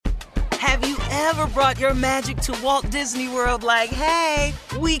Have you ever brought your magic to Walt Disney World like, hey,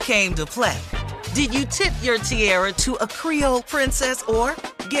 we came to play? Did you tip your tiara to a Creole princess or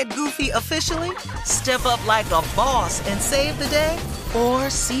get goofy officially? Step up like a boss and save the day? Or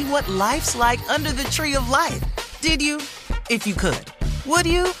see what life's like under the tree of life? Did you? If you could. Would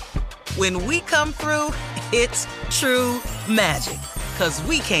you? When we come through, it's true magic. 'Cause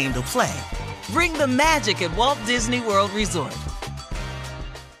we came to play. Bring the magic at Walt Disney World Resort.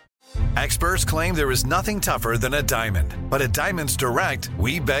 Experts claim there is nothing tougher than a diamond. But at Diamonds Direct,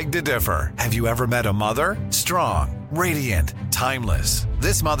 we beg to differ. Have you ever met a mother? Strong, radiant, timeless.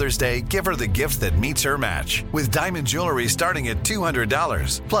 This Mother's Day, give her the gift that meets her match. With diamond jewelry starting at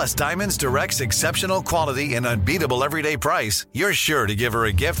 $200. Plus Diamonds Direct's exceptional quality and unbeatable everyday price, you're sure to give her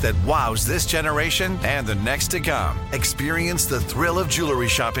a gift that wows this generation and the next to come. Experience the thrill of jewelry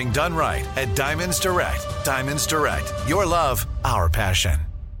shopping done right at Diamonds Direct. Diamonds Direct. Your love, our passion.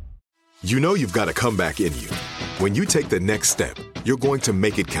 You know you've got a comeback in you. When you take the next step, you're going to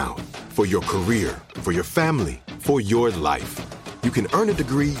make it count. For your career, for your family, for your life. You can earn a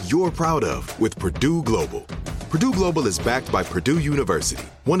degree you're proud of with Purdue Global. Purdue Global is backed by Purdue University,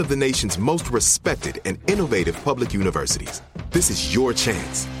 one of the nation's most respected and innovative public universities. This is your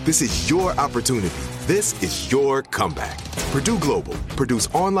chance. This is your opportunity. This is your comeback. Purdue Global, Purdue's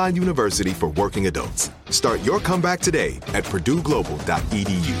online university for working adults. Start your comeback today at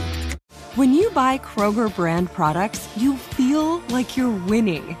purdueglobal.edu. When you buy Kroger brand products, you feel like you're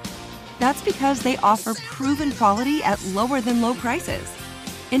winning. That's because they offer proven quality at lower than low prices.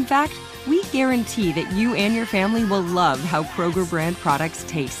 In fact, we guarantee that you and your family will love how Kroger brand products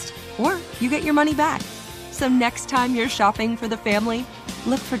taste, or you get your money back. So next time you're shopping for the family,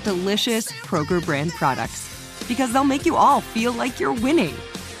 look for delicious Kroger brand products, because they'll make you all feel like you're winning.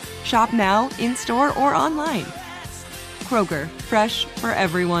 Shop now, in-store, or online. Kroger, fresh for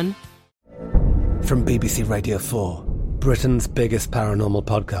everyone. From BBC Radio 4, Britain's biggest paranormal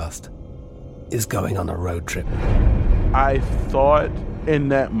podcast is going on a road trip. I thought in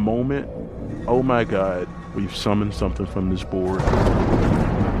that moment, oh my God, we've summoned something from this board.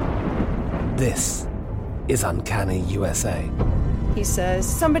 This is Uncanny USA. He says,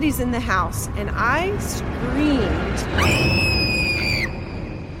 somebody's in the house, and I screamed.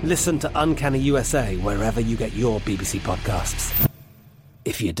 Listen to Uncanny USA wherever you get your BBC podcasts,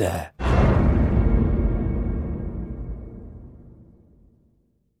 if you dare.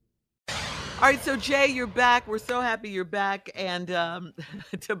 All right, so Jay, you're back. We're so happy you're back. And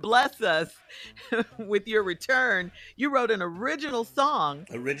to bless us with your return, you wrote an original song.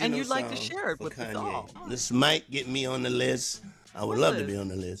 And you'd like to share it with us all. This might get me on the list. I would love to be on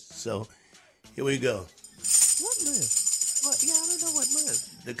the list. So here we go. What list? What? Yeah, I don't know what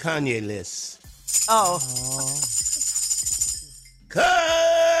list. The Kanye list. Oh.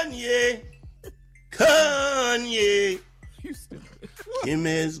 Kanye. Kim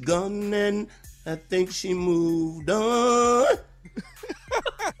is gone and I think she moved on.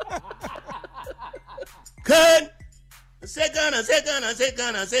 Cut. Second,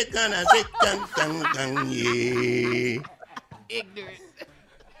 yeah. Ignorant.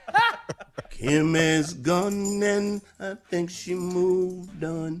 Kim is gone and I think she moved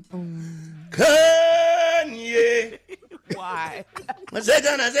on. Kanye. Why?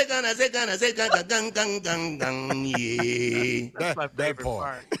 Second, yeah. That's my favorite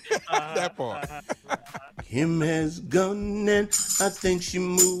part. That part. Kim has gone and I think she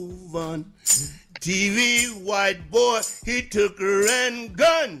moved on. TV white boy, he took her and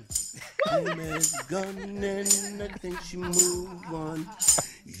gone. Kim has gone and I think she moved on.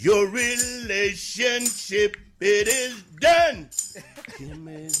 Your relationship, it is done. Kim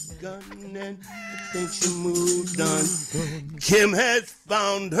has gone and I think she moved on. Kim has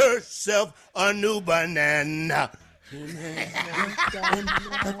found herself a new banana. Kim has gone and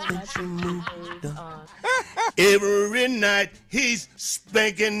I think she moved on. Every night he's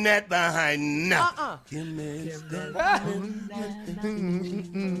spanking that behind now. Kim has gone and I think she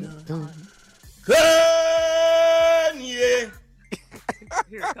moved on. Kanye.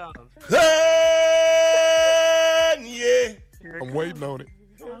 Here it comes. Kanye. I'm waiting on it.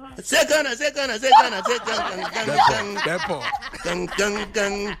 Second. That part.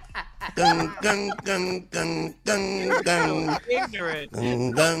 Ignorant.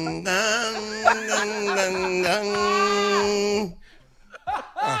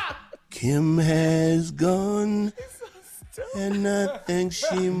 Kim has gone, and I think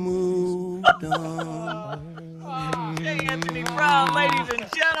she moved on. Jay Anthony Brown, ladies and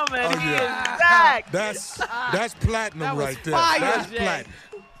gentlemen, he is back. That's platinum That was right there. fire, That's Jay. platinum.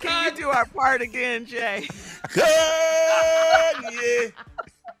 Can you do our part again, Jay? Kanye.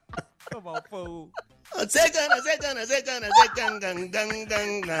 on, fool. A second, gang, gang, gang, gang,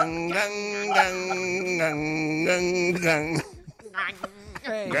 gang, gang, gang.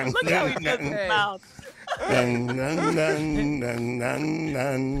 Hey, Look how he does his mouth. Gang, gang, gang, gang, gang,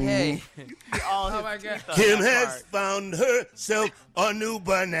 gang. Hey. Oh my God. Kim has found herself a new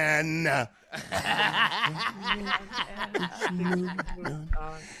banana.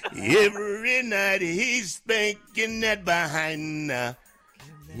 Every night he's spanking that behind.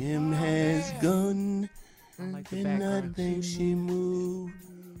 Kim has gone, and I think she moved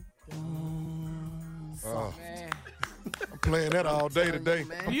on. Oh. I'm playing that all day today.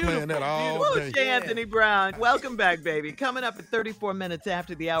 I'm playing that all day. J. Anthony Brown. Welcome back, baby. Coming up at 34 minutes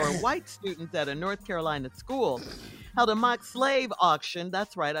after the hour, white students at a North Carolina school held a mock slave auction.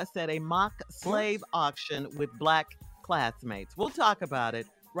 That's right, I said a mock slave auction with black classmates. We'll talk about it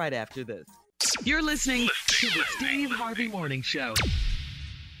right after this. You're listening to the Steve Harvey Morning Show.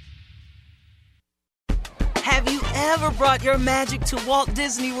 Have you ever brought your magic to Walt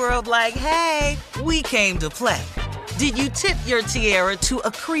Disney World like, hey, we came to play? Did you tip your tiara to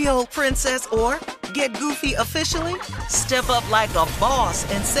a Creole princess or get goofy officially? Step up like a boss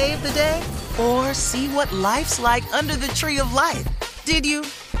and save the day? Or see what life's like under the tree of life? Did you?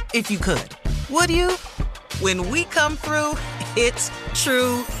 If you could. Would you? When we come through, it's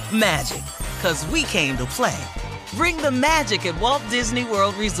true magic. 'Cause we came to play. Bring the magic at Walt Disney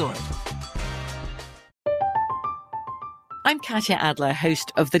World Resort. I'm Katya Adler,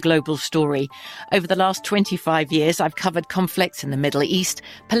 host of The Global Story. Over the last 25 years, I've covered conflicts in the Middle East,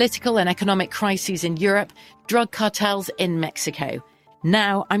 political and economic crises in Europe, drug cartels in Mexico.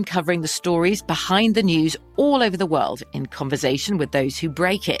 Now I'm covering the stories behind the news all over the world in conversation with those who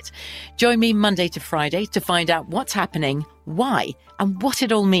break it. Join me Monday to Friday to find out what's happening, why, and what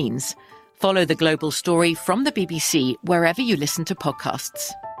it all means. Follow The Global Story from the BBC wherever you listen to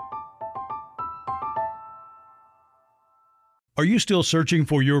podcasts. Are you still searching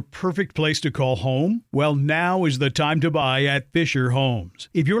for your perfect place to call home? Well, now is the time to buy at Fisher Homes.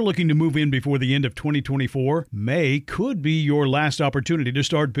 If you're looking to move in before the end of 2024, May could be your last opportunity to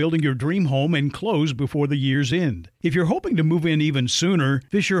start building your dream home and close before the year's end. If you're hoping to move in even sooner,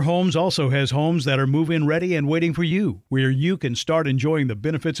 Fisher Homes also has homes that are move-in ready and waiting for you, where you can start enjoying the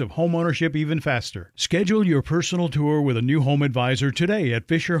benefits of homeownership even faster. Schedule your personal tour with a new home advisor today at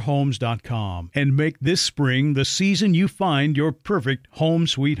FisherHomes.com and make this spring the season you find your perfect home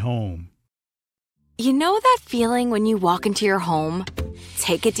sweet home. You know that feeling when you walk into your home,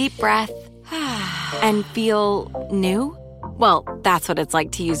 take a deep breath, and feel new? Well, that's what it's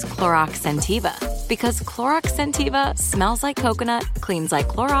like to use Clorox Scentiva. Because Clorox Scentiva smells like coconut, cleans like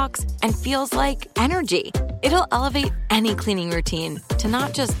Clorox, and feels like energy. It'll elevate any cleaning routine to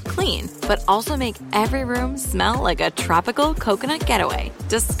not just clean, but also make every room smell like a tropical coconut getaway.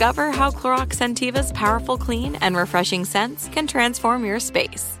 Discover how Clorox Scentiva's powerful clean and refreshing scents can transform your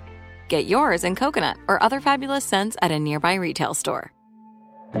space. Get yours in coconut or other fabulous scents at a nearby retail store.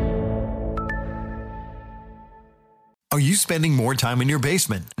 Are you spending more time in your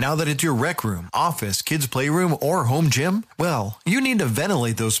basement now that it's your rec room, office, kids' playroom, or home gym? Well, you need to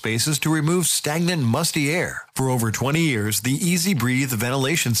ventilate those spaces to remove stagnant, musty air. For over 20 years, the Easy Breathe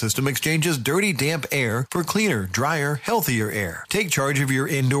ventilation system exchanges dirty, damp air for cleaner, drier, healthier air. Take charge of your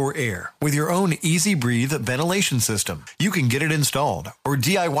indoor air with your own Easy Breathe ventilation system. You can get it installed, or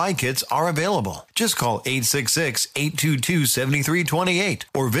DIY kits are available. Just call 866-822-7328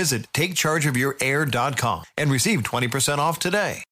 or visit takechargeofyourair.com and receive 20% off today.